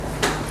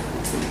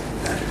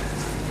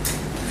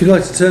If you'd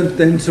like to turn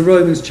then to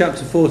Romans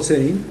chapter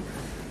 14,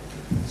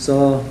 it's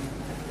our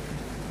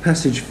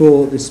passage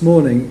for this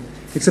morning.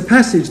 It's a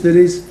passage that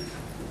is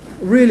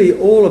really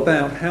all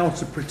about how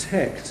to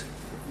protect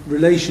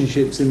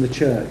relationships in the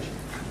church,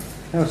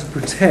 how to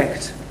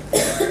protect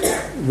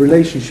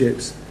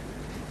relationships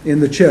in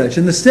the church,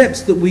 and the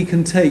steps that we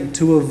can take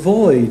to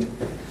avoid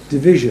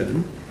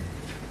division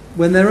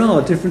when there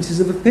are differences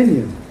of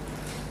opinion.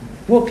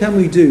 What can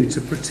we do to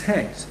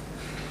protect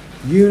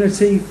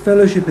unity,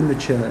 fellowship in the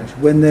church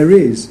when there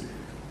is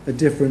a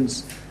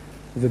difference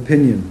of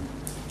opinion?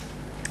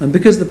 And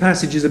because the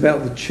passage is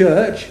about the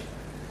church,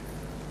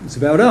 it's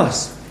about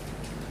us.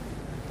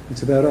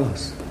 It's about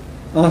us.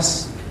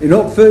 Us in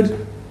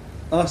Oxford,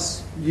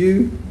 us,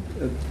 you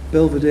at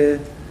Belvedere,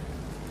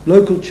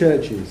 local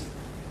churches.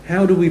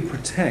 How do we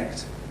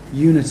protect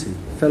unity,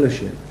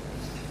 fellowship,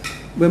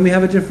 when we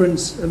have a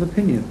difference of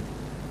opinion?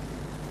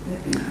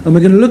 And we're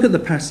going to look at the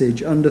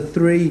passage under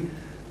three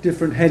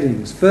different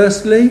headings.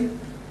 Firstly,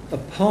 a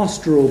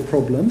pastoral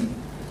problem.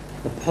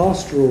 A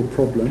pastoral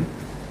problem.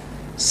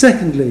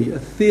 Secondly, a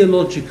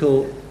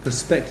theological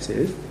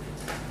perspective.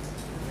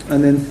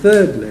 And then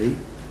thirdly,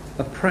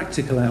 a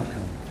practical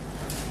outcome.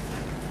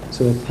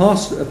 So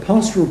a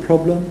pastoral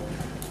problem,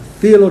 a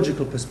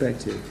theological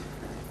perspective,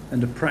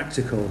 and a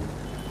practical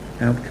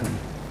outcome.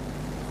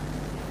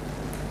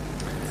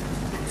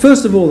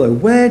 First of all, though,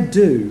 where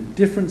do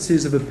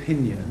differences of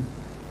opinion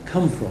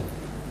come from?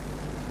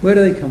 Where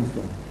do they come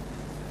from?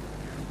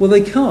 Well,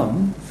 they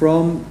come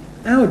from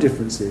our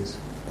differences,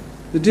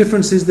 the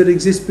differences that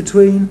exist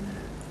between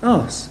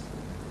us,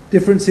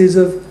 differences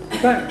of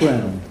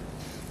background,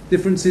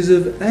 differences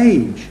of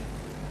age,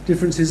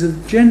 differences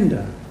of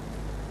gender,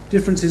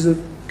 differences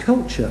of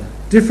culture,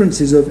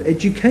 differences of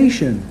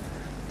education,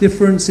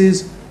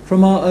 differences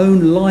from our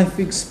own life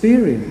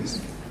experience.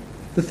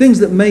 The things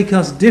that make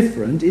us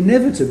different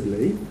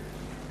inevitably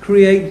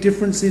create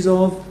differences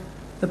of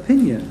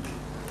opinion.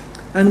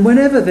 And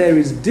whenever there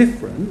is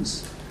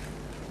difference,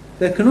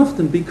 there can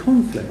often be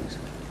conflict.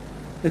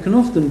 There can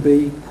often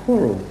be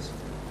quarrels.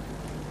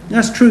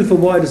 That's true for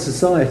wider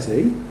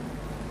society.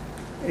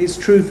 It's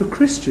true for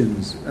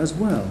Christians as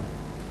well.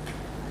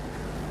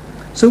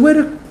 So where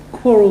do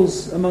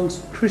quarrels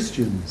amongst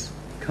Christians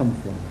come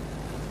from?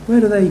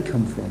 Where do they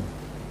come from?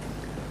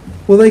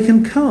 Well, they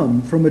can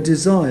come from a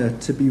desire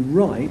to be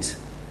right,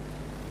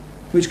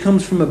 which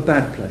comes from a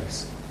bad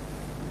place.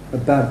 A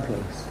bad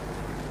place.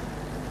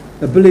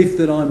 A belief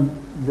that I'm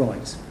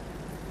right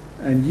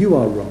and you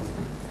are wrong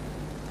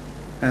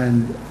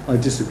and I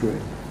disagree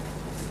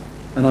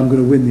and I'm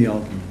going to win the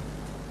argument.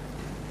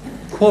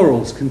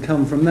 Quarrels can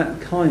come from that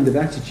kind of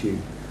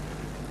attitude.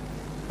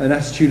 An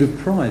attitude of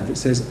pride that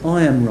says,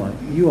 I am right,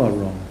 you are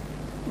wrong,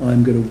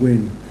 I'm going to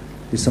win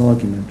this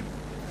argument.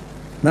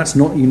 That's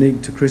not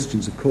unique to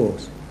Christians, of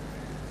course.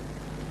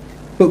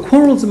 But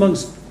quarrels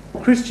amongst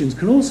Christians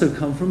can also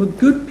come from a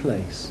good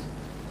place.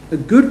 A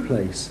good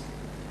place.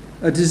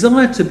 A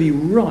desire to be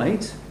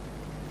right,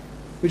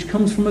 which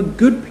comes from a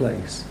good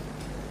place.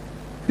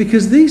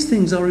 Because these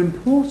things are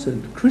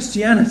important.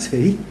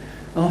 Christianity,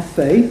 our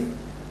faith,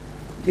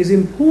 is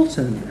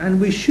important,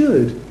 and we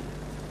should,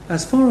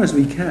 as far as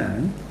we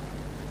can,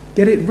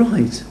 get it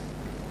right.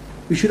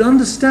 We should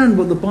understand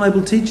what the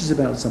Bible teaches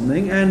about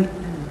something and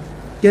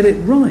get it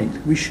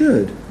right. We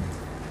should.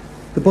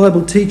 The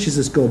Bible teaches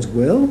us God's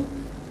will.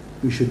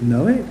 We should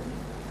know it.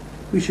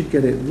 We should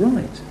get it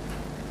right.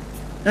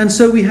 And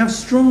so we have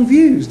strong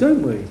views,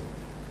 don't we,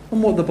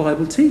 on what the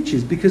Bible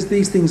teaches, because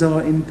these things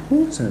are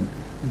important.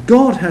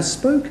 God has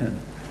spoken.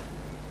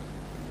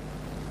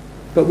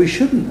 But we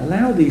shouldn't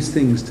allow these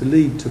things to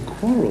lead to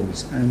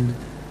quarrels and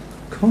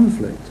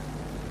conflict.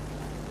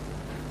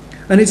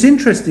 And it's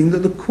interesting that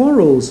the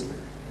quarrels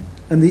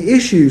and the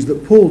issues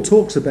that Paul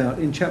talks about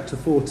in chapter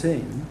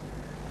 14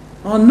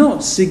 are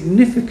not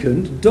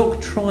significant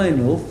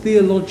doctrinal,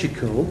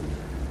 theological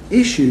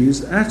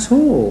issues at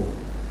all.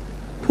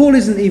 Paul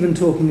isn't even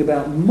talking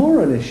about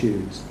moral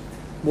issues.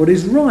 What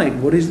is right,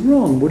 what is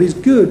wrong, what is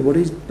good, what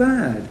is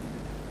bad.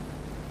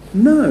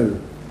 No.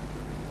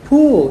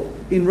 Paul,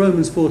 in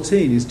Romans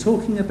 14, is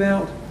talking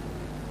about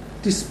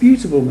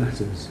disputable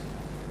matters.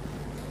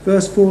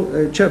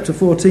 Chapter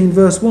 14,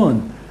 verse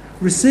 1.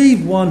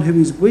 Receive one who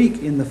is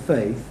weak in the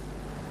faith,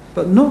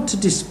 but not to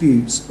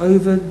disputes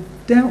over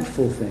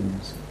doubtful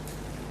things.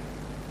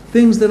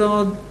 Things that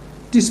are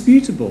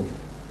disputable.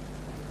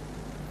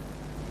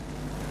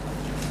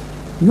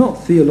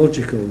 Not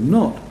theological,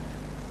 not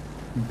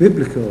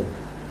biblical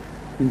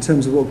in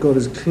terms of what God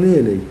has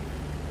clearly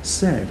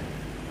said.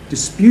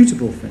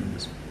 Disputable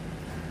things.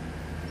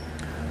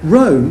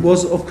 Rome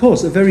was, of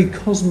course, a very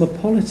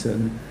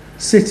cosmopolitan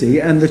city,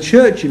 and the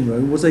church in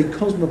Rome was a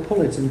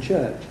cosmopolitan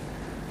church.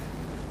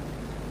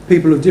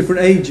 People of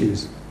different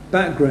ages,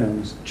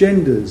 backgrounds,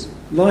 genders,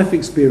 life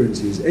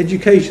experiences,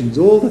 educations,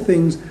 all the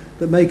things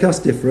that make us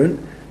different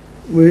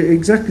were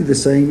exactly the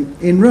same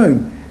in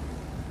Rome.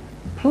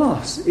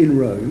 Plus, in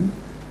Rome,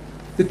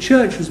 the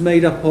church was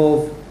made up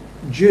of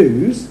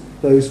Jews,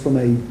 those from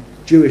a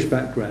Jewish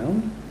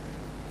background,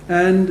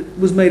 and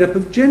was made up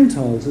of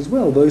Gentiles as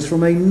well, those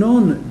from a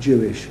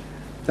non-Jewish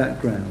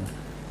background.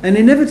 And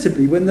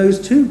inevitably, when those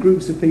two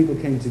groups of people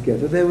came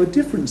together, there were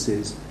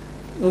differences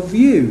of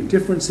view,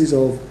 differences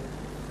of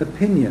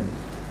opinion.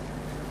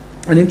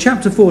 And in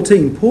chapter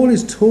 14, Paul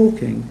is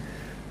talking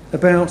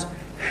about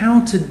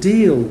how to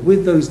deal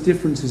with those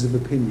differences of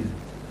opinion,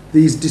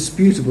 these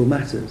disputable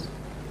matters.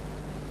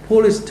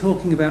 Paul is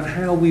talking about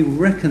how we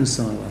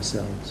reconcile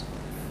ourselves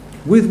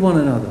with one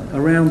another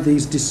around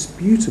these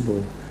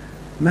disputable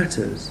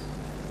matters.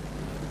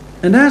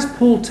 And as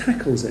Paul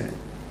tackles it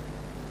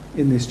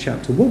in this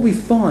chapter, what we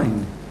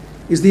find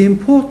is the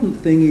important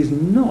thing is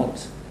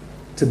not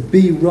to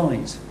be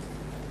right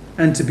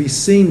and to be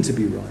seen to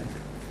be right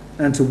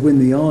and to win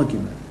the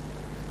argument.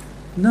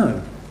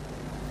 No.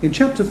 In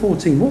chapter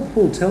 14, what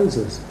Paul tells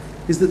us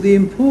is that the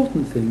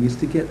important thing is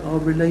to get our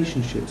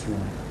relationships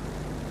right.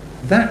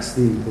 That's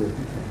the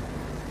important thing.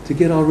 To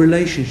get our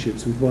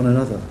relationships with one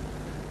another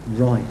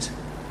right.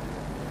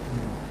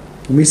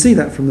 And we see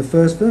that from the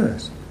first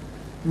verse.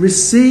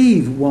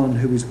 Receive one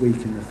who is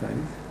weak in the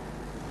faith,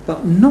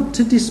 but not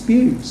to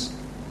disputes.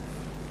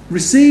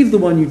 Receive the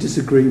one you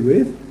disagree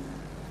with,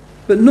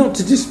 but not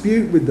to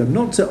dispute with them,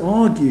 not to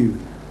argue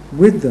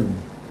with them.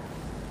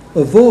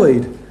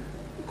 Avoid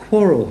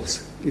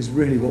quarrels is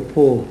really what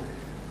Paul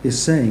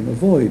is saying.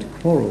 Avoid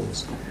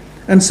quarrels.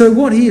 And so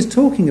what he is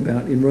talking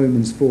about in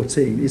Romans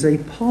 14 is a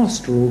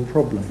pastoral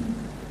problem.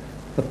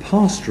 A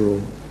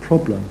pastoral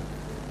problem.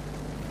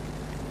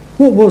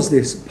 What was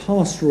this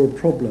pastoral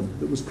problem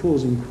that was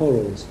causing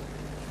quarrels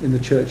in the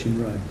church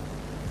in Rome?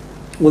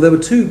 Well, there were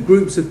two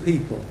groups of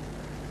people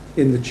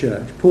in the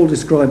church. Paul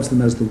describes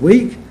them as the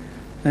weak,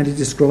 and he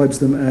describes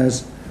them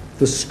as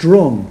the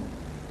strong.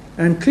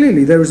 And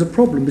clearly there is a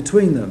problem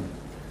between them.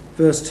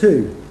 Verse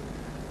 2.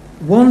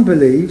 One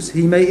believes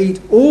he may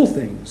eat all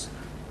things,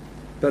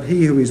 but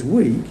he who is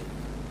weak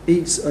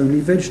eats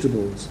only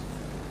vegetables.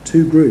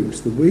 Two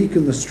groups, the weak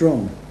and the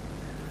strong.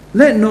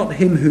 Let not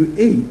him who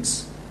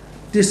eats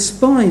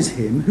despise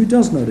him who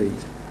does not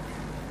eat,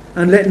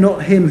 and let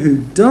not him who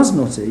does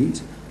not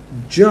eat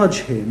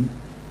judge him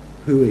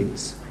who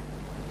eats.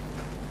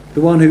 The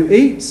one who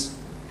eats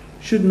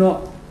should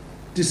not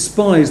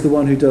despise the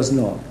one who does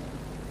not.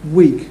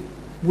 Weak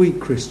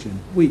Christian.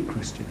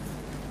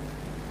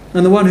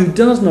 And the one who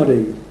does not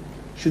eat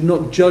should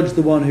not judge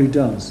the one who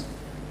does.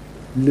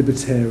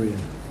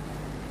 Libertarian.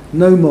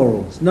 No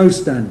morals, no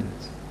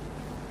standards.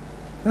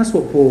 That's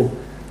what Paul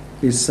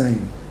is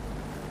saying.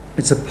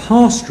 It's a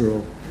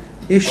pastoral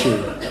issue.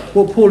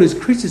 What Paul is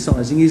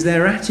criticising is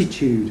their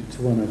attitude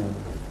to one another.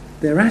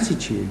 Their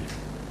attitude.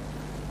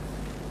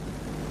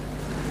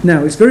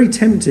 Now, it's very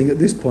tempting at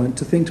this point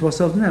to think to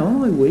ourselves, now,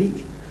 am I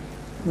weak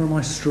or am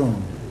I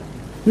strong?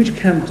 Which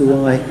camp do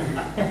I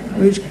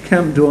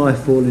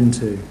fall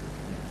into?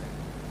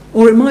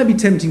 Or it might be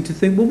tempting to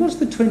think, well, what's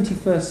the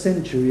 21st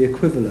century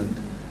equivalent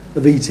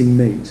of eating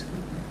meat?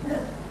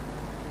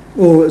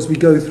 Or as we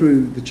go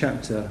through the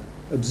chapter,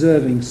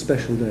 observing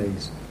special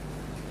days,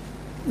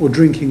 or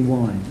drinking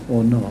wine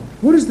or not.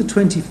 What is the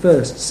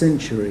 21st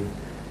century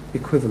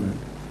equivalent?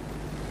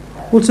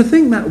 Well, to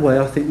think that way,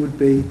 I think, would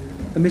be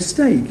a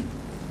mistake.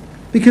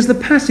 Because the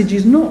passage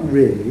is not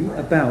really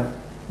about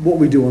what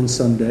we do on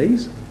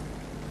Sundays,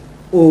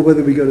 or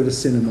whether we go to the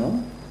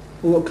cinema,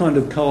 or what kind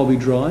of car we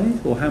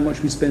drive, or how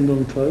much we spend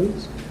on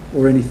clothes,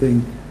 or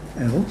anything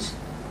else.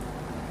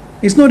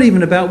 It's not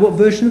even about what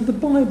version of the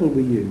Bible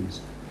we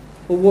use,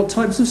 or what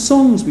types of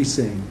songs we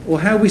sing, or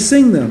how we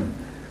sing them.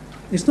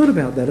 It's not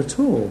about that at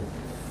all.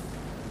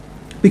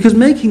 Because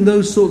making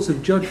those sorts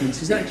of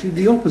judgments is actually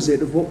the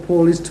opposite of what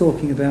Paul is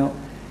talking about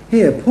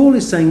here. Paul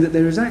is saying that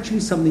there is actually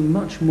something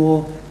much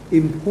more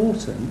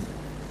important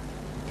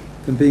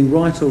than being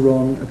right or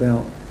wrong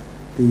about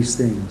these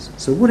things.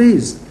 So what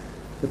is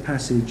the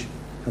passage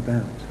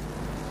about?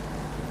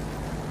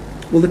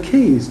 Well, the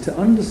key is to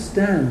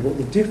understand what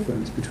the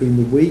difference between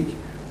the weak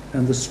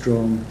and the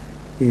strong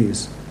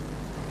is.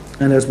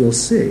 And as we'll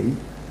see,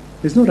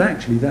 there's not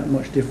actually that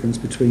much difference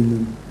between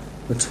them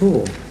at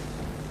all.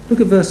 Look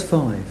at verse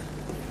 5.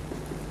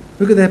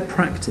 Look at their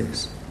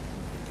practice.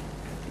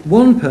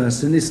 One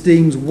person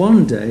esteems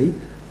one day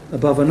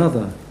above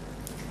another.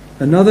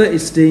 Another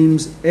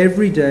esteems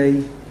every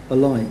day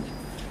alike.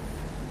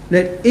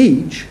 Let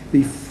each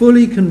be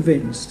fully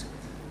convinced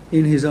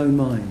in his own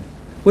mind.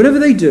 Whatever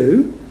they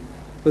do,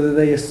 whether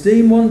they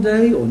esteem one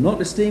day or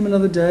not esteem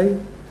another day,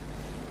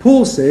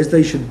 Paul says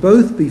they should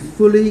both be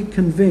fully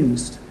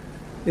convinced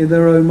in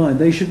their own mind.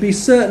 They should be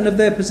certain of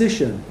their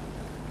position.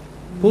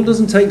 Paul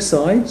doesn't take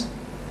sides.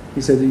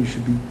 He said that you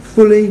should be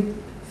fully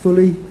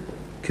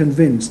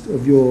convinced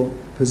of your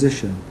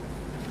position.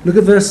 Look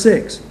at verse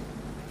 6.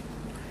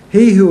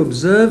 He who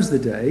observes the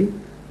day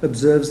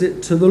observes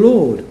it to the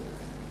Lord,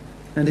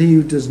 and he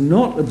who does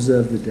not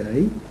observe the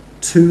day,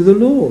 to the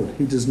Lord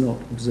he does not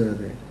observe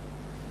it.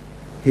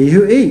 He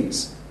who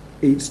eats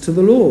to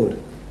the Lord,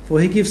 for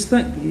he gives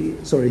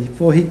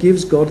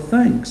God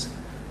thanks.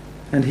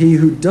 And he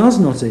who does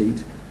not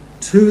eat,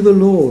 to the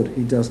Lord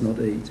he does not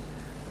eat,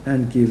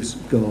 and gives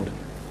God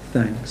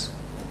thanks.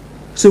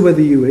 So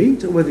whether you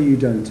eat or whether you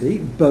don't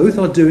eat, both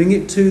are doing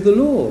it to the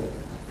Lord.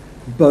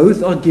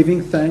 Both are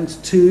giving thanks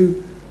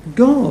to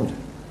God.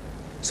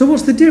 So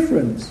what's the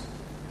difference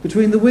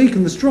between the weak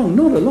and the strong?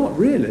 Not a lot,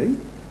 really.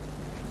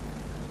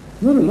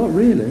 Not a lot,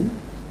 really.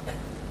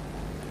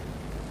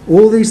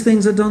 All these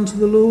things are done to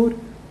the Lord.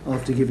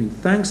 After giving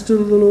thanks to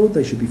the Lord,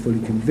 they should be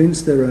fully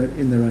convinced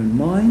in their own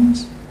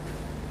minds.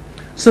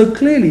 So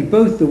clearly,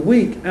 both the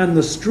weak and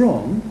the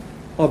strong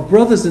are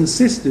brothers and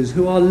sisters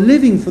who are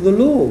living for the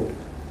Lord.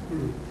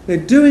 They're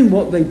doing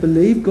what they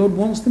believe God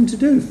wants them to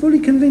do,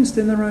 fully convinced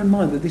in their own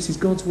mind that this is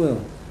God's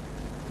will.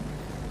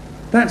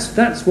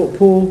 That's what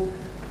Paul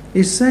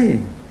is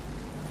saying.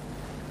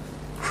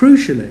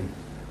 Crucially,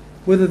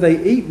 whether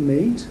they eat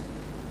meat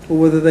or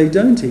whether they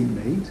don't eat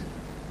meat,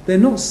 they're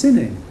not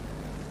sinning.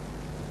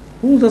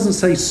 Paul doesn't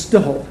say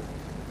stop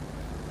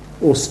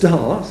or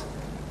start.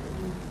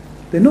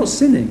 They're not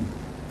sinning.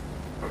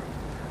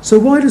 So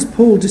why does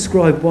Paul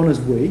describe one as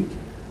weak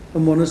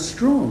and one as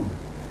strong?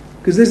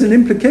 Because there's an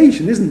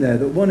implication, isn't there,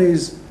 that one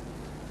is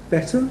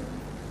better,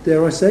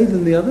 dare I say,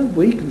 than the other,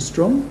 weak and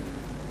strong?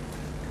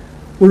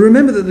 Well,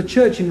 remember that the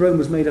church in Rome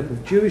was made up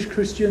of Jewish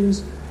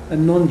Christians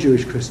and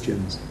non-Jewish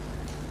Christians.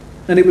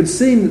 And it would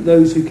seem that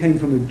those who came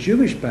from a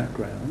Jewish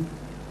background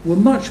were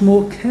much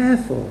more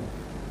careful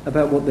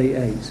about what they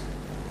ate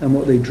and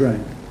what they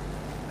drank,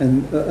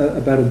 and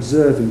about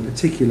observing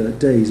particular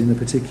days in a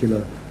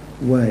particular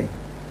way.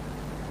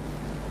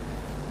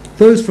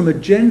 Those from a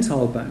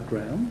Gentile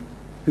background,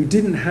 who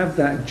didn't have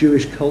that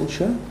Jewish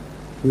culture,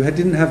 who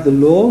didn't have the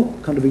law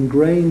kind of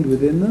ingrained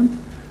within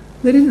them,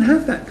 they didn't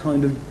have that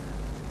kind of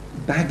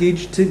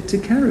baggage to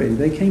carry.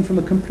 They came from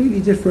a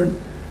completely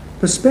different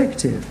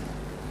perspective.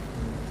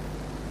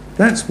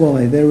 That's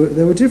why there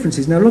were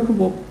differences. Now look at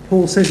what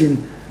Paul says in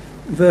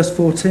verse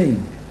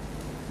 14.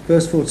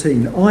 Verse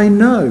 14, I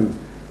know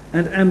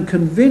and am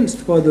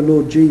convinced by the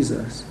Lord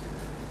Jesus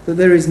that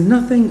there is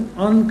nothing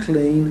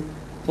unclean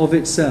of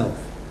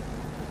itself.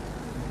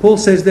 Paul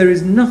says there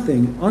is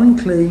nothing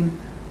unclean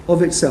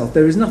of itself.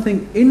 There is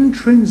nothing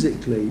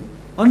intrinsically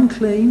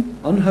unclean,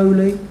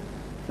 unholy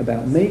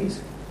about meat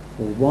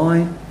or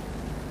wine.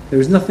 There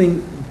is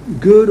nothing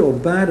good or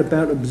bad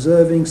about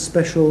observing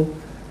special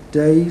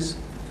days.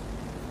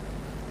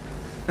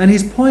 And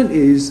his point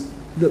is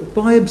that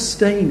by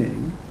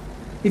abstaining,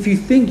 if you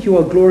think you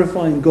are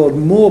glorifying God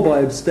more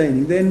by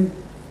abstaining, then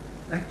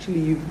actually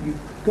you've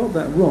got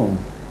that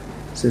wrong,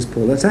 says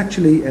Paul. That's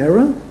actually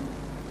error.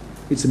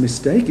 It's a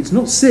mistake. It's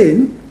not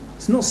sin.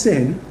 It's not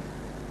sin,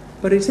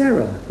 but it's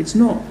error. It's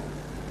not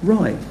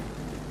right.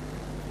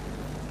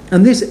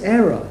 And this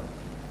error,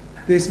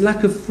 this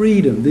lack of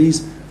freedom,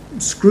 these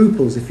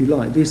scruples, if you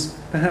like, this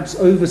perhaps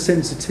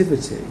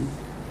oversensitivity,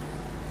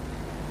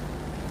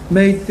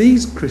 made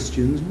these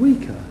Christians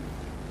weaker.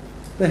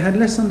 They had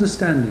less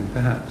understanding,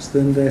 perhaps,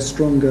 than their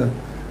stronger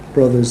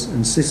brothers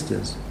and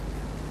sisters.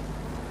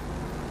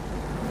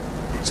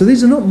 So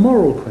these are not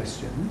moral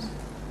questions.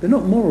 They're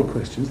not moral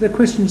questions. They're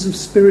questions of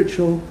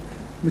spiritual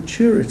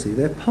maturity.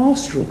 They're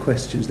pastoral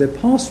questions. They're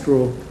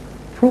pastoral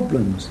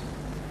problems.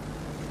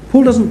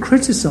 Paul doesn't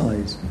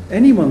criticise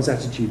anyone's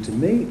attitude to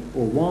meat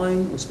or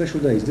wine or special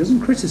days. He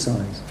doesn't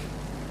criticise.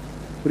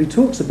 What he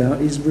talks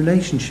about is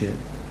relationship.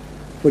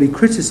 What he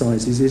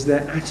criticises is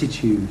their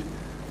attitude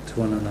to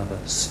one another.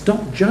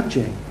 Stop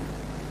judging.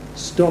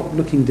 Stop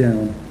looking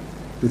down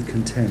with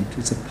contempt.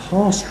 It's a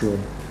pastoral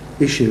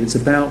issue. It's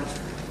about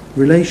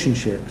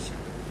relationships.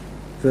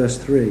 Verse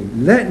 3,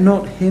 let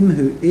not him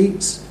who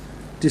eats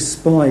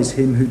despise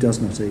him who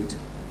does not eat,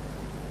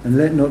 and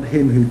let not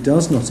him who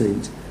does not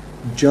eat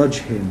judge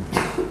him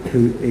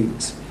who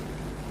eats.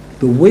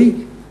 The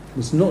weak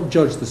must not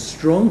judge the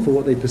strong for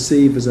what they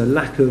perceive as a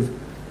lack of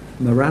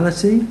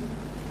morality.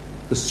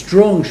 The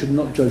strong should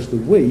not judge the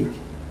weak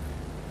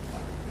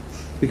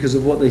because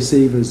of what they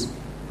see as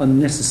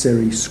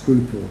unnecessary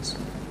scruples,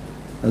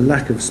 a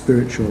lack of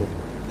spiritual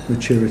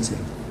maturity.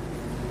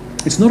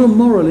 It's not a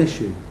moral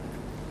issue.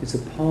 It's a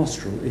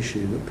pastoral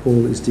issue that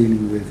Paul is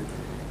dealing with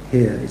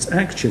here. It's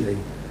actually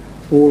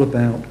all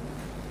about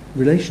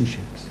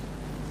relationships.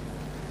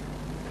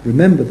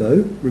 Remember,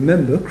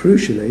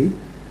 crucially,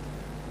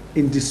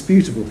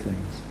 indisputable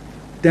things,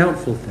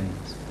 doubtful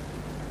things.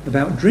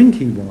 About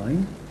drinking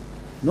wine,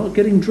 not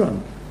getting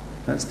drunk.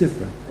 That's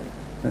different.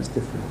 That's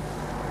different.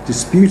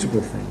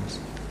 Disputable things.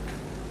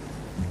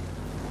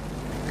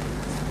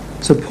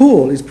 So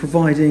Paul is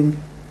providing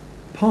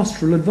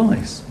pastoral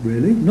advice,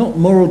 really, not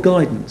moral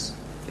guidance.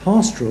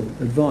 Pastoral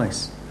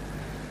advice.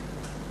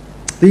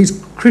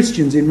 These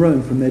Christians in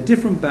Rome, from their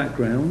different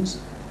backgrounds,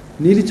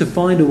 needed to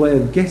find a way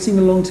of getting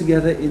along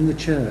together in the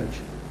church.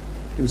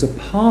 It was a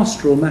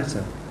pastoral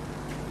matter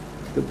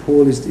that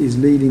Paul is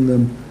leading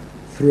them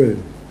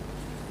through.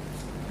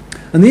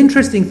 And the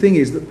interesting thing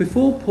is that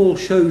before Paul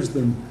shows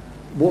them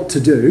what to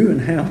do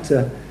and how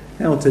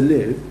to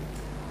live,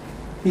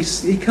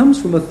 he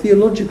comes from a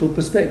theological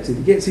perspective.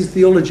 He gets his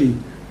theology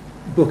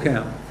book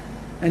out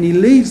and he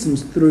leads them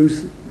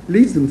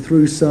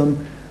through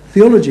some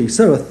theology.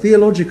 So a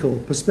theological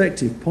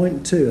perspective,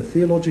 point 2, a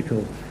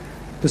theological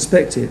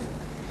perspective.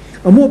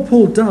 And what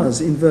Paul does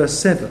in verse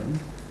 7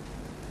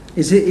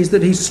 is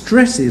that he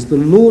stresses the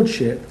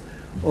lordship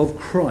of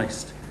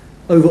Christ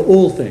over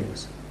all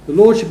things. The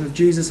lordship of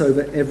Jesus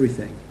over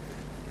everything.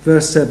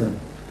 Verse 7.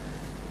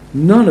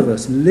 None of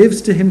us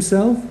lives to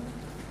himself,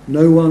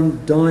 no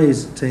one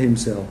dies to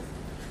himself.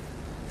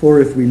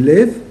 For if we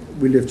live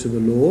to the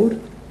Lord,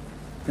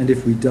 and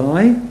if we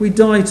die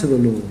to the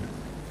Lord.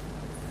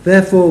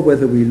 Therefore,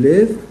 whether we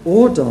live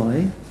or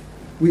die,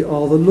 we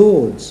are the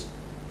Lord's.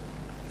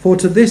 For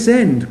to this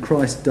end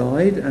Christ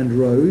died and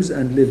rose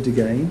and lived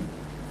again,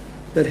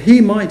 that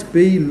he might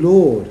be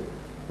Lord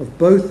of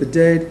both the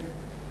dead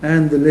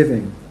and the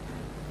living.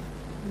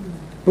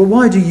 But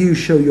why do you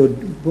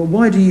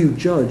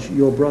judge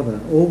your brother?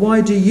 Or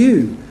why do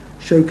you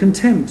show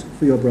contempt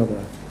for your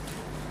brother?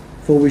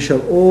 For we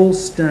shall all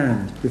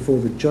stand before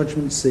the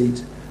judgment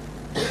seat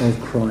of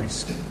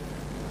Christ.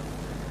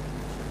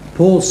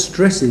 Paul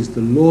stresses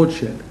the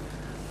lordship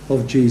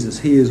of Jesus.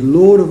 He is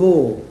Lord of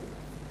all,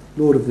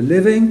 Lord of the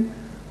living,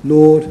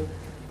 Lord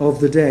of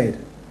the dead.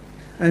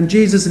 And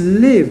Jesus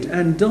lived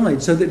and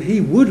died so that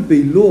he would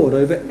be Lord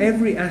over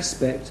every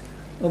aspect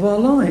of our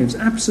lives.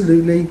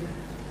 Absolutely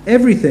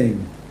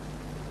everything.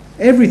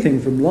 Everything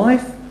from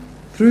life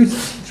through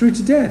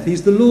to death.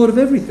 He's the Lord of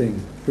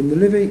everything, from the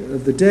living,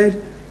 of the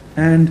dead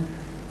and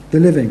the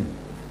living.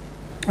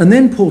 And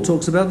then Paul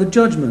talks about the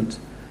judgment,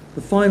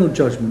 the final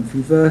judgment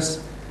from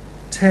verse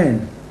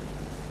 10.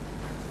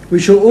 We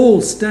shall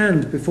all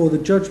stand before the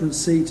judgment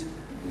seat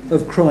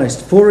of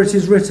Christ, for it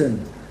is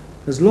written,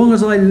 as long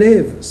as I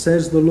live,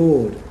 says the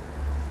Lord,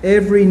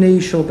 every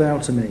knee shall bow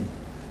to me,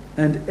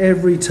 and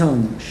every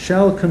tongue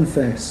shall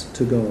confess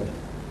to God.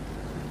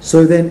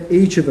 So then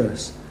each of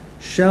us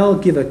shall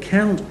give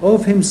account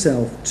of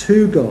himself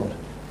to God.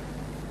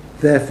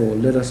 Therefore,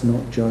 let us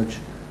not judge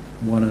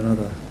one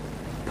another.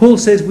 Paul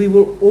says we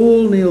will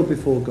all kneel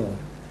before God.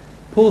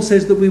 Paul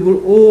says that we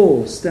will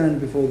all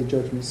stand before the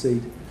judgment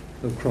seat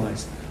of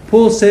Christ.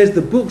 Paul says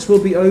the books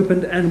will be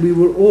opened and we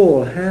will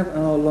all have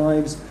our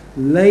lives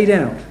laid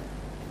out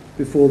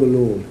before the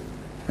Lord,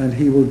 and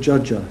he will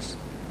judge us.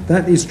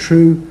 That is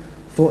true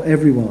for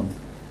everyone.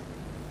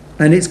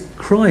 And it's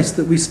Christ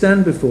that we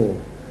stand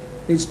before.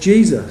 It's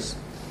Jesus.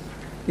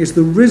 It's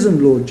the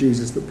risen Lord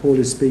Jesus that Paul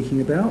is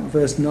speaking about.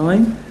 Verse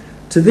 9,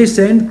 to this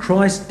end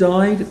Christ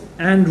died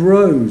and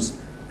rose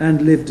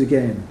and lived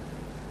again.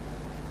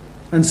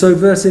 And so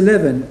verse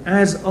 11,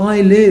 as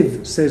I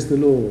live, says the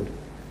Lord.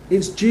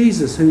 It's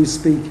Jesus who is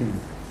speaking.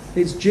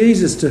 It's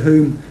Jesus to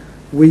whom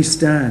we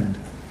stand.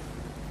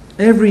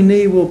 Every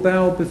knee will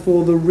bow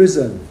before the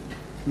risen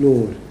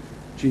Lord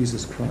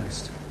Jesus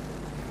Christ.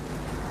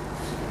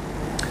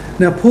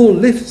 Now Paul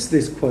lifts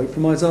this quote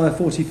from Isaiah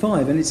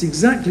 45, and it's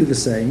exactly the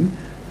same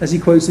as he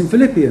quotes in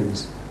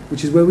Philippians,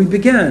 which is where we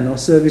began our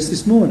service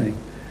this morning.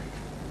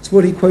 It's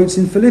what he quotes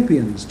in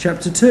Philippians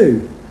chapter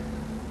 2,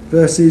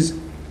 verses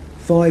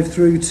 5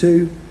 through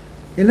to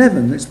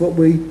 11. That's where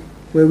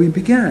we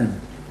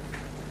began.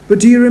 But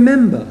do you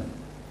remember?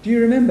 Do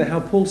you remember how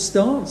Paul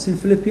starts in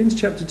Philippians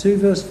chapter 2,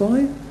 verse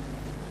 5?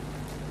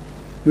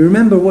 We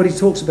remember what he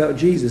talks about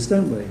Jesus,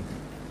 don't we?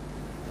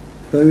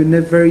 Though in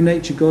their very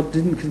nature God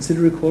didn't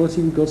consider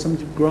equality with God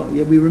something to grant.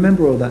 Yeah, we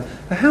remember all that.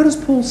 But how does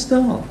Paul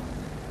start?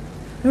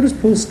 How does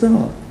Paul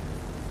start?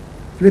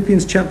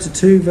 Philippians chapter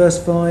 2,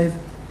 verse 5.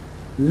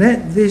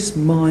 Let this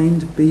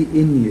mind be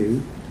in you,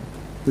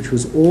 which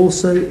was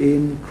also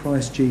in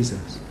Christ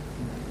Jesus.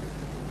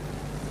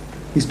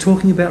 He's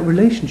talking about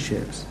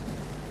relationships.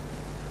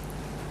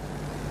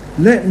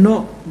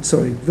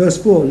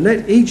 Verse 4,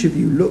 let each of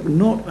you look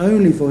not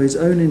only for his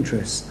own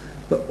interests,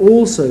 but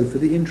also for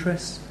the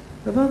interests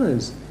of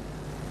others.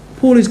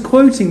 Paul is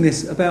quoting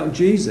this about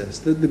Jesus,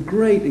 the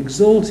great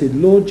exalted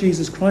Lord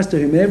Jesus Christ to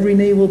whom every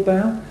knee will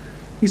bow.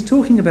 He's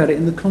talking about it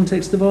in the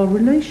context of our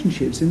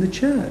relationships in the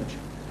church,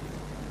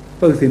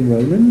 both in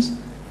Romans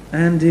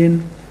and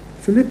in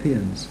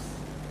Philippians.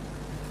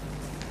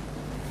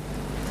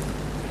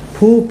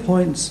 Paul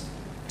points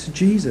to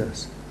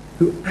Jesus,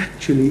 who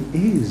actually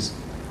is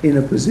in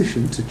a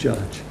position to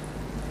judge.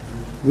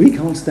 We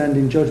can't stand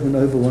in judgment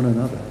over one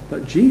another,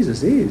 but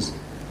Jesus is.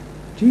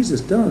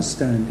 Jesus does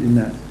stand in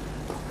that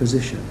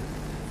position.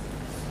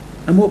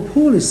 And what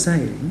Paul is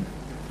saying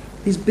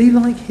is be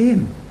like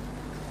him.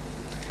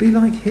 Be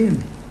like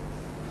him.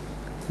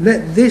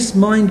 Let this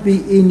mind be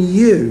in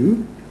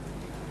you,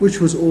 which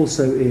was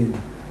also in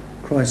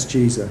Christ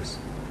Jesus,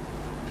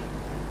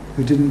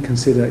 who didn't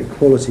consider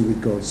equality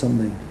with God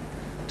something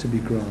to be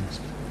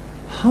grasped.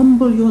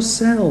 Humble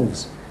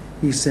yourselves,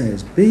 he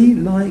says. Be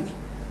like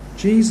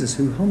Jesus,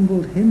 who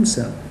humbled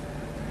himself.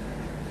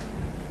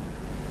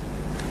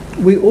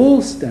 We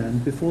all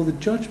stand before the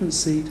judgment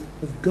seat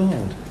of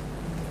God.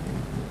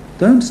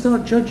 Don't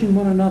start judging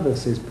one another,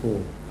 says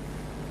Paul.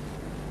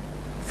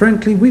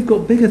 Frankly, we've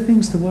got bigger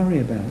things to worry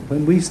about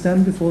when we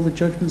stand before the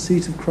judgment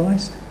seat of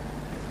Christ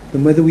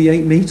than whether we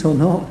ate meat or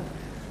not.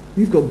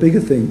 We've got bigger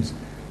things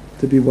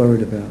to be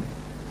worried about.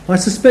 I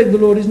suspect the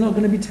Lord is not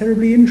going to be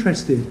terribly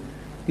interested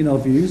in our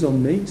views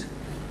on meat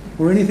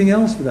or anything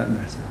else for that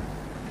matter.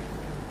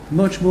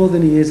 much more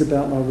than he is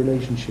about our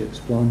relationships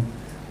one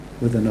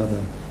with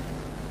another.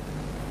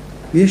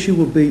 The issue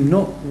will be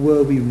not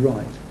were we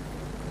right,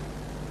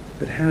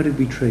 but how did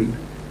we treat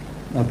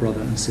our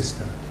brother and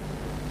sister?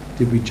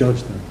 Did we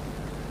judge them?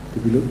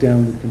 Did we look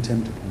down with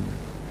contempt upon them?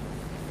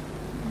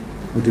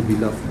 Or did we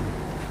love them?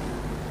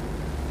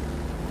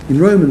 In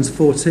Romans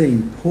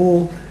 14,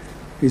 Paul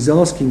is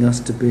asking us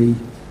to be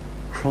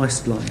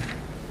Christ-like.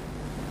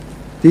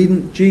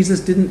 Jesus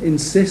didn't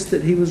insist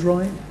that he was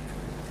right.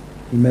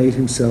 He made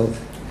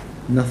himself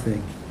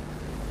nothing.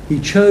 He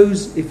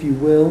chose, if you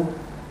will,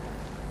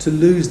 to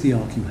lose the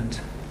argument.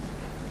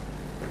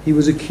 He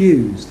was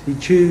accused. He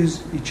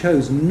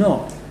chose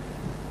not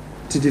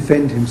to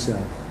defend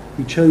himself.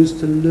 He chose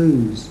to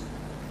lose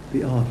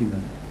the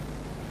argument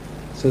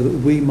so that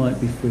we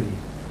might be free.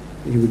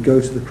 That he would go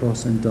to the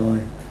cross and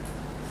die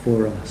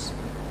for us.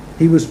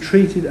 He was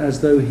treated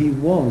as though he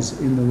was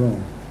in the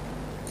wrong.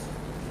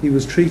 He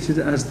was treated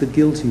as the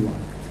guilty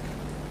one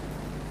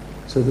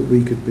so that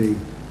we could be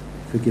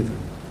forgiven.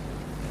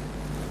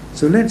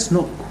 So let's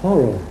not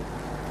quarrel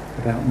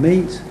about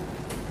meat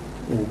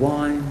or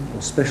wine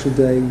or special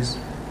days.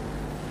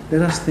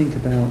 Let us think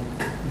about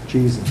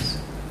Jesus.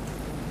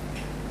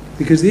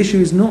 Because the issue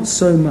is not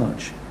so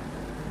much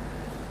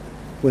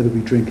whether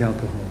we drink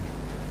alcohol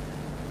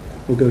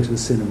or go to the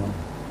cinema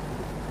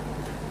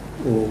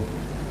or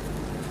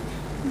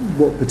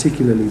what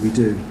particularly we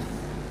do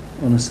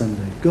on a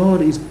Sunday.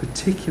 God is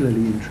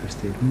particularly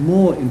interested,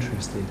 more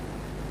interested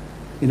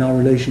in our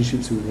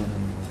relationships with one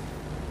another,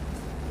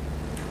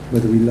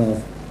 whether we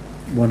love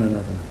one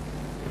another.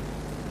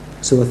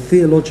 So a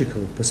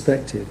theological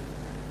perspective,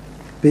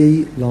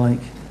 be like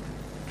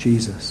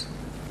Jesus.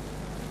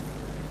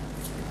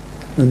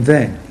 And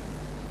then,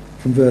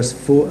 from verse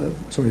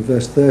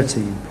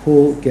 13,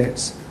 Paul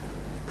gets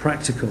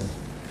practical.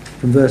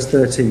 From verse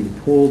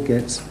 13, Paul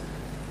gets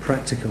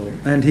practical.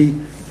 And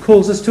he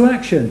calls us to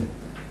action.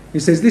 He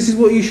says, this is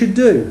what you should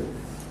do.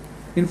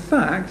 In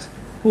fact,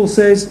 Paul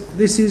says,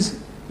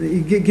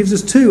 he gives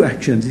us two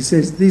actions. He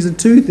says, these are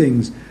two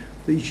things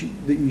that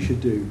you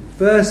should do.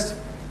 First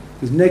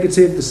is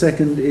negative, the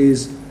second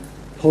is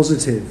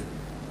positive.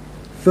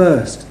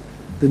 First,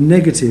 the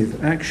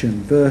negative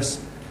action,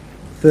 verse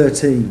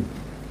 13.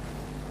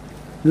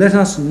 Let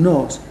us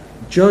not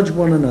judge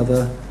one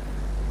another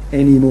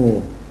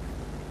anymore.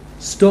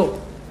 Stop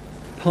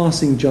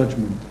passing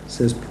judgment,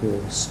 says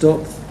Paul.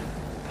 Stop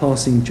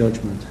passing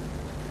judgment.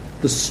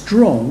 The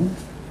strong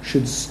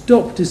should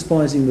stop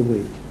despising the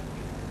weak,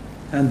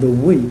 and the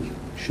weak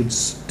should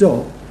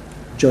stop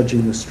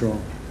judging the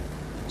strong.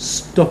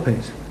 Stop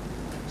it,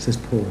 says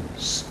Paul.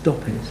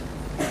 Stop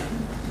it.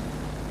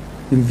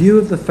 In view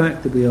of the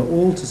fact that we are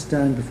all to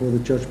stand before the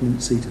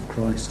judgment seat of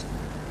Christ,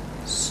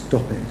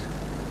 stop it.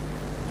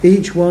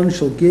 Each one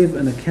shall give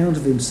an account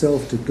of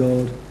himself to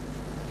God.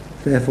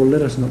 Therefore,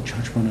 let us not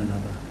judge one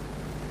another.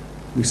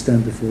 We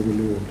stand before the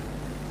Lord.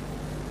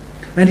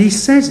 And he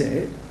says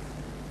it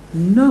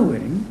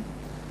knowing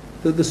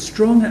that the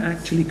strong are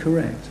actually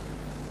correct.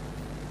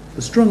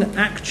 The strong are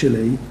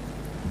actually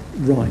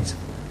right.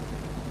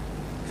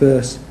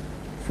 Verse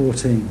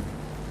 14.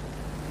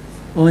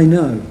 I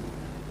know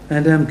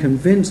and am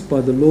convinced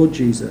by the Lord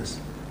Jesus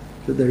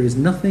that there is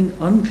nothing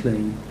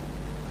unclean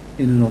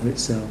in and of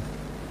itself.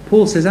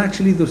 Paul says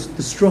actually the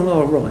strong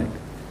are right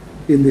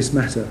in this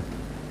matter.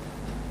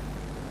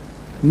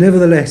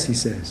 Nevertheless, he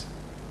says,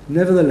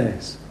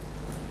 nevertheless,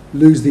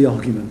 lose the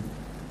argument.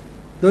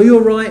 Though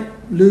you're right,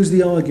 lose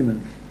the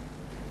argument.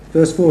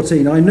 Verse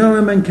 14, I know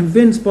and am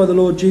convinced by the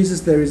Lord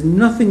Jesus there is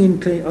nothing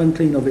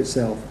unclean of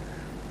itself.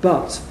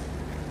 But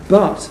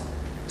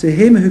to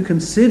him who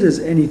considers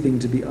anything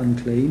to be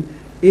unclean,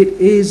 it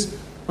is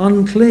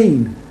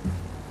unclean.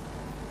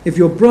 If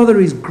your brother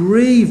is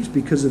grieved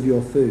because of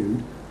your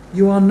food,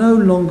 you are no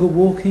longer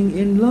walking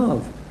in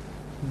love.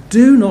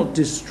 Do not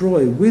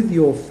destroy with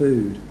your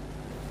food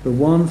the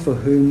one for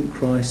whom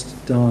Christ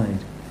died.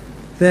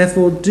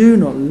 Therefore, do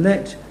not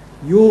let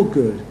your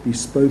good be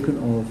spoken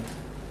of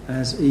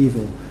as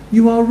evil.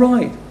 You are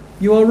right.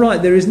 You are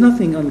right. There is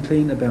nothing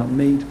unclean about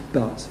meat,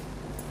 but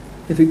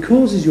if it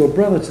causes your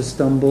brother to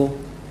stumble,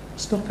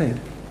 stop it.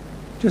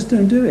 Just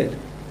don't do it.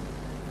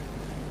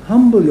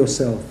 Humble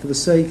yourself for the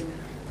sake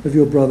of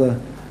your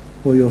brother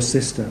or your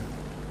sister.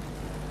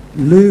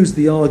 Lose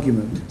the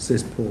argument,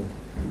 says Paul,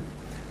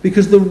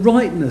 because the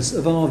rightness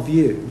of our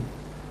view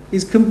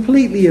is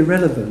completely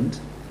irrelevant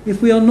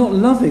if we are not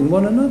loving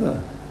one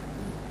another.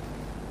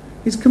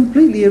 It's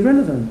completely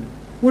irrelevant.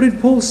 What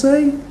did Paul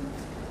say?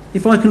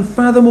 If I can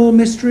fathom all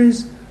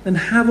mysteries and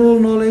have all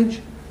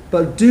knowledge,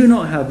 but do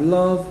not have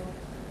love,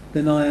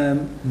 then I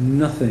am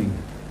nothing.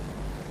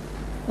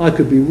 I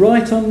could be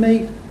right on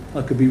meat,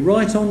 I could be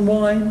right on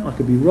wine, I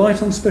could be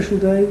right on special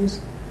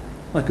days,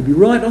 I could be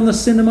right on the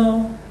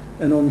cinema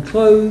and on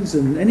clothes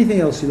and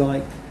anything else you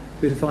like,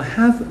 but if I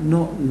have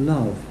not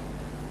love,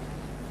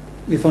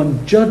 if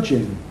I'm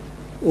judging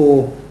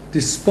or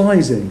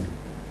despising,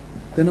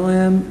 then I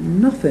am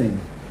nothing.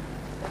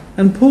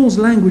 And Paul's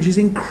language is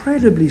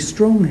incredibly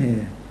strong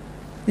here.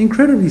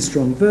 Incredibly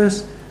strong.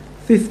 Verse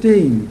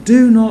 15,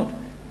 do not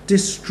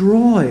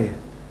destroy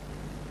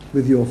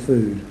with your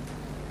food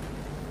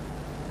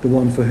the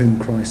one for whom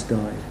Christ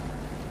died.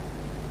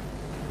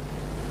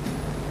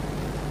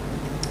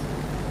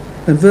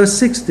 And verse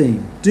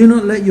 16, do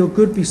not let your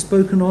good be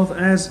spoken of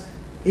as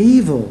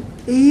evil.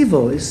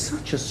 Evil is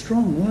such a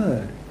strong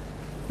word.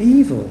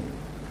 Evil.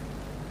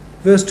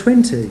 Verse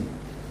 20,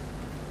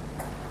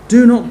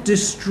 do not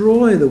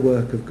destroy the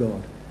work of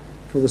God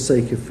for the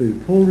sake of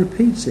food. Paul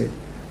repeats it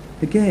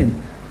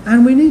again.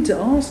 And we need to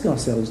ask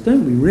ourselves,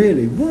 don't we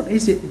really, what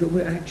is it that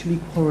we're actually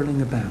quarrelling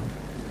about?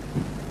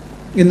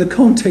 In the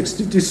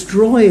context of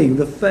destroying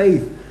the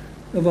faith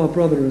of our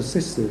brothers and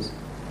sisters.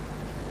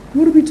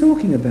 What are we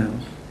talking about?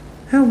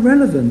 How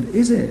relevant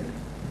is it?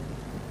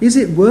 Is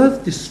it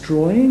worth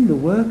destroying the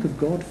work of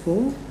God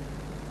for?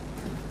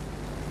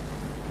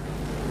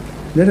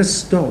 Let us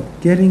stop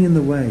getting in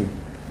the way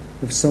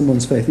of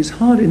someone's faith. It's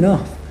hard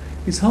enough.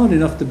 It's hard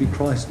enough to be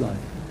Christ-like,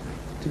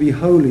 to be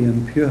holy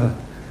and pure,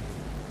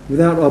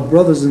 without our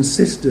brothers and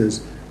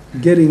sisters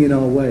getting in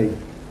our way,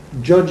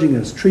 judging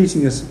us,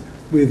 treating us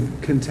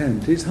with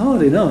contempt. It's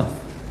hard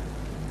enough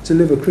to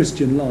live a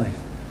Christian life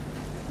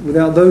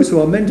without those who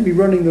are meant to be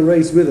running the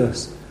race with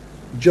us,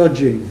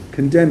 judging,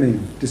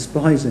 condemning,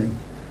 despising.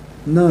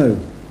 No,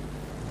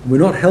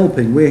 we're not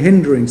helping, we're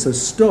hindering, so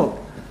stop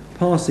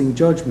passing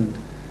judgment,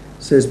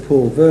 says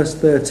Paul. Verse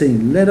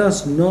 13, let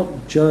us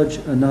not judge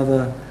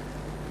another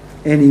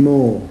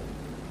anymore.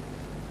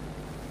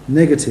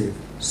 Negative,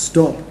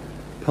 stop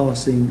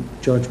passing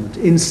judgment.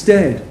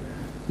 Instead,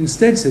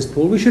 says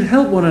Paul, we should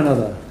help one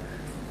another.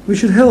 We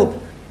should help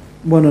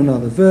one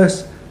another.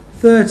 Verse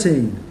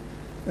 13,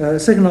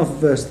 second half of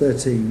verse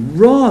 13.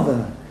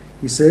 Rather,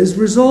 he says,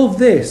 resolve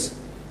this,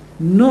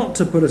 not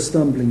to put a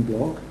stumbling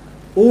block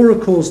or a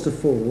cause to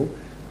fall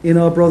in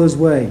our brother's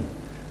way.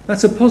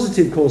 That's a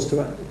positive call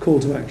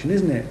to action,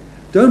 isn't it?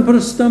 Don't put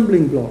a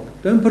stumbling block.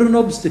 Don't put an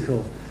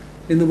obstacle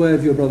in the way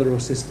of your brother or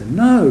sister.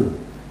 No,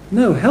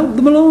 help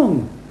them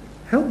along.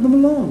 Help them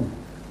along.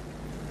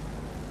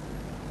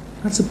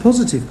 That's a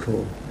positive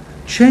call.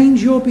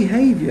 Change your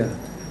behaviour,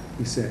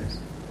 he says.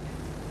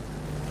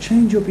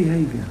 Change your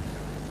behaviour.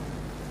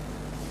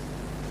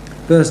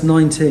 Verse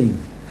 19.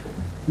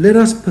 Let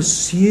us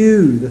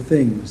pursue the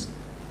things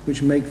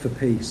which make for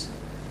peace,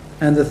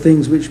 and the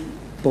things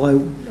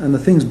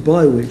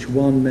by which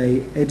one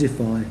may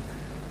edify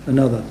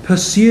another.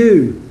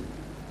 Pursue.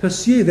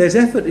 There's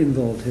effort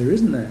involved here,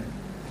 isn't there?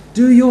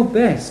 Do your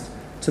best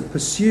to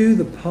pursue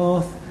the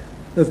path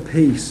of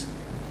peace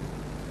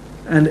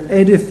and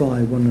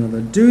edify one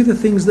another. Do the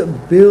things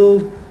that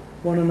build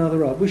one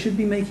another up. We should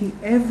be making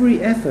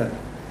every effort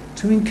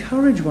to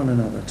encourage one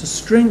another, to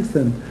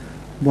strengthen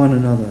one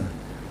another.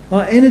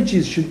 Our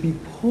energies should be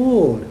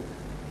poured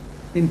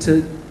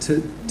into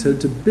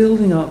to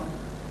building up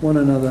one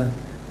another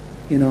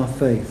in our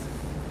faith.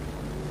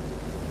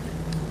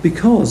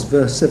 Because,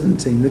 verse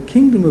 17, the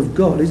kingdom of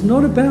God is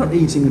not about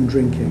eating and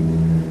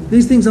drinking.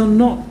 These things are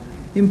not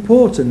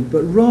important,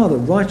 but rather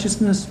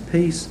righteousness,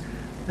 peace,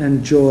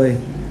 and joy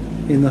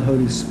in the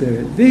Holy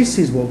Spirit. This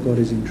is what God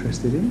is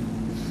interested in.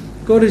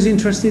 God is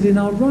interested in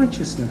our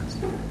righteousness,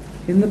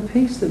 in the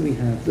peace that we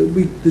have,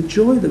 the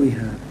joy that we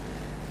have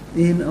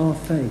in our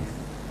faith.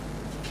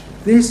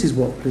 This is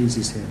what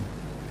pleases him.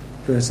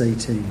 Verse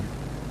 18.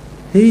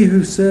 He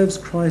who serves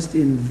Christ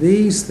in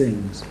these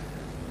things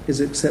is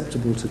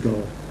acceptable to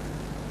God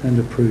and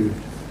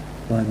approved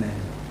by men.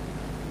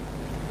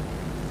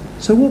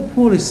 So what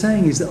Paul is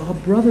saying is that our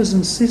brothers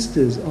and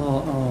sisters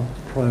are our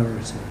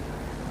priority.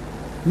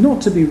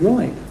 Not to be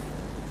right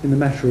in the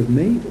matter of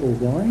meat or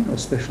wine or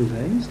special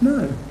days.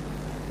 No.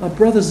 Our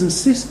brothers and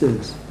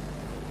sisters,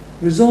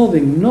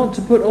 resolving not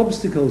to put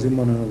obstacles in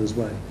one another's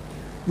way,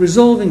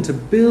 resolving to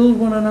build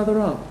one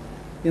another up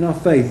in our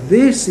faith.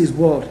 This is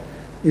what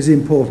is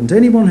important.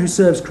 Anyone who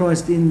serves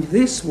Christ in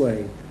this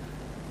way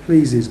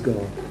pleases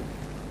God.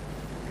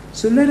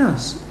 So let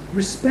us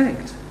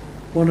respect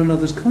one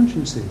another's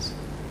consciences.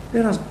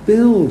 Let us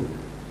build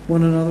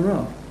one another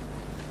up.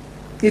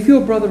 If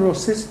your brother or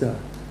sister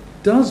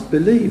does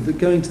believe that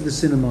going to the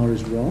cinema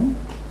is wrong,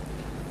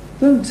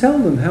 don't tell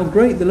them how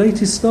great the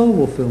latest Star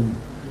Wars film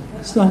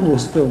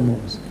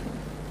was.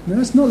 No,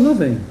 that's not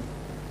loving.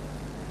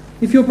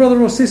 If your brother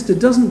or sister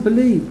doesn't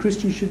believe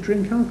Christians should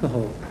drink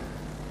alcohol,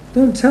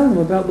 don't tell them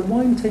about the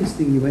wine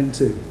tasting you went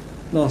to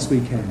last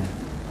weekend.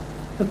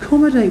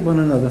 Accommodate one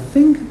another.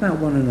 Think about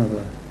one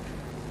another.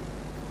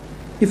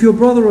 If your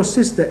brother or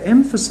sister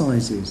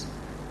emphasises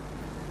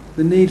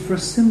the need for a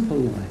simple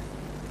life,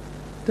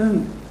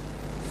 don't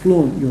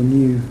flaunt your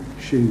new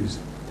shoes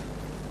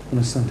on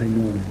a Sunday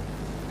morning.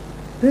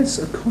 Let's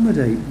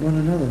accommodate one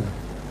another.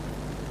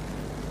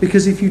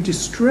 Because if you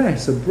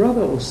distress a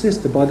brother or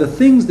sister by the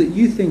things that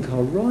you think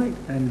are right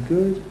and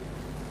good,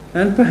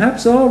 and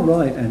perhaps are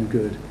right and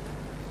good,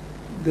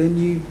 then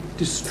you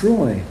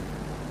destroy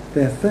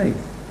their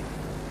faith.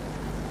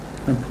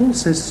 And Paul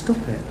says,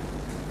 stop it.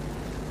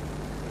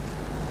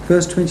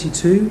 Verse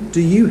 22,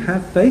 do you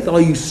have faith? Are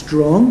you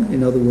strong?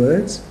 In other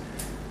words,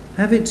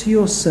 have it to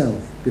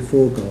yourself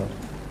before God.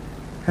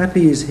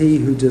 Happy is he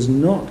who does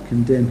not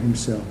condemn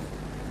himself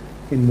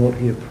in what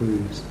he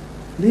approves.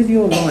 Live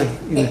your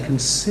life in a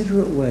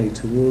considerate way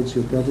towards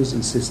your brothers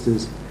and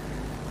sisters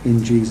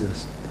in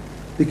Jesus.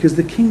 Because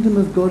the kingdom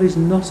of God is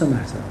not a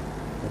matter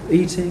of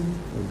eating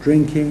or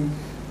drinking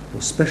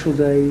or special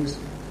days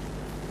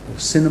or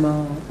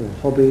cinema or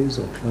hobbies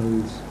or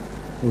clothes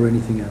or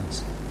anything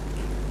else,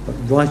 but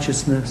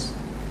righteousness,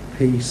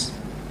 peace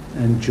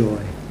and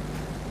joy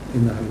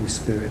in the Holy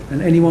Spirit.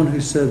 And anyone who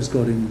serves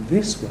God in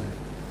this way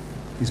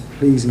is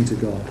pleasing to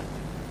God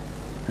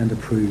and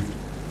approved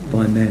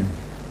by men.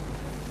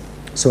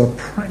 So a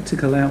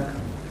practical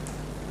outcome.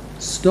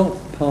 Stop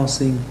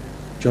passing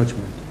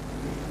judgment.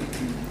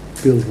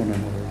 Build one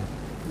another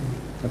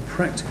up. A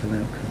practical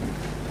outcome.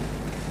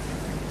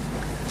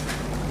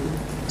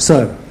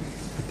 So,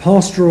 a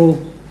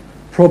pastoral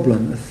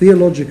problem, a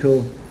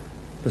theological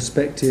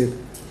perspective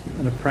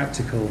and a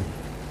practical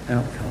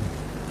outcome.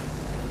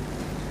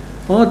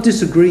 Our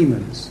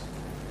disagreements,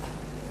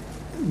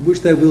 which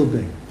there will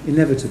be,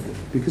 inevitably,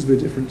 because we're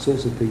different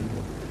sorts of people,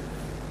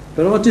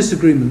 but our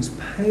disagreements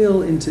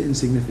pale into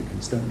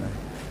insignificance, don't they?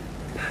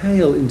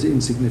 Pale into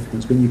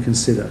insignificance when you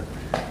consider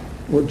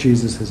what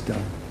Jesus has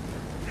done,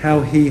 how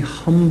he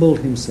humbled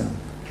himself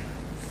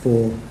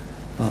for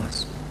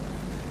us.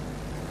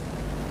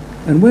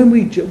 And when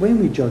we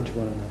judge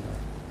one another,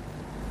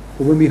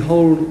 or when we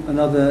hold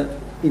another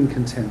in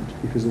contempt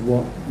because of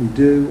what we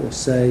do or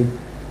say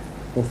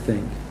or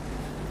think,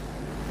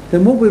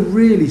 then what we're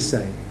really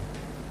saying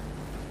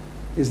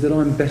is that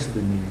I'm better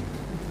than you.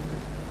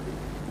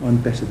 I'm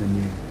better than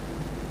you.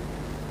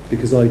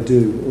 Because I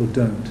do or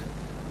don't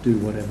do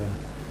whatever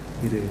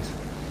it is.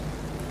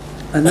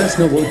 And that's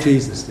not what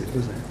Jesus did,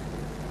 was it?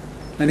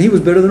 And he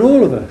was better than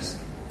all of us.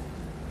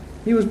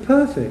 He was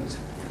perfect.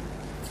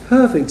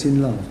 Perfect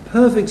in love.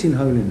 Perfect in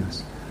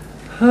holiness.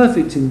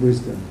 Perfect in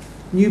wisdom.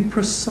 Knew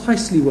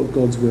precisely what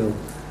God's will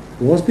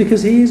was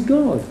because he is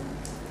God.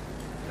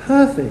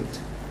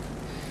 Perfect.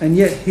 And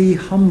yet he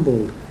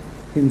humbled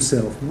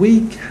himself.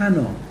 We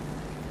cannot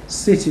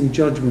sit in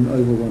judgment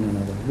over one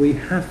another. We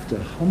have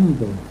to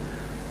humble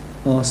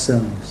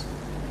ourselves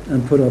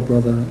and put our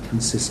brother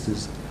and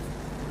sisters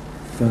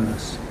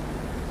first.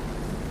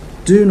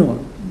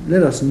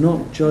 Let us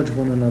not judge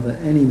one another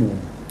anymore,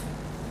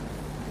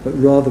 but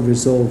rather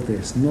resolve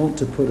this, not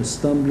to put a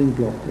stumbling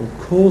block or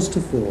cause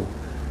to fall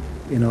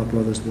in our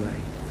brother's way.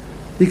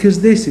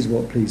 Because this is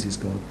what pleases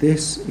God.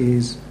 This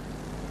is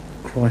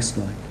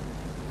Christ-like.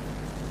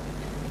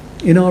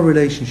 In our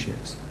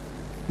relationships,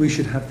 we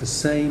should have the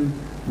same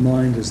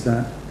mind as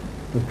that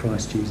of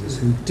Christ Jesus,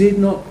 who did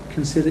not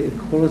consider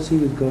equality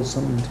with God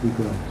something to be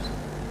grasped,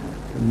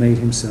 but made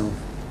himself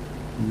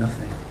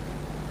nothing.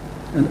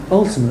 And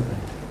ultimately,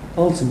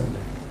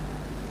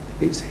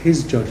 it's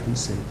his judgment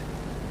seat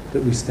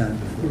that we stand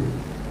before.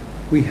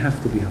 We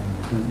have to be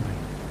humble, don't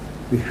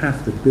we? We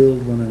have to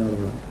build one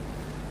another up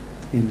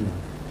in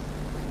love,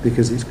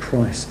 because it's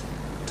Christ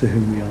to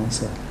whom we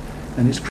answer, and it's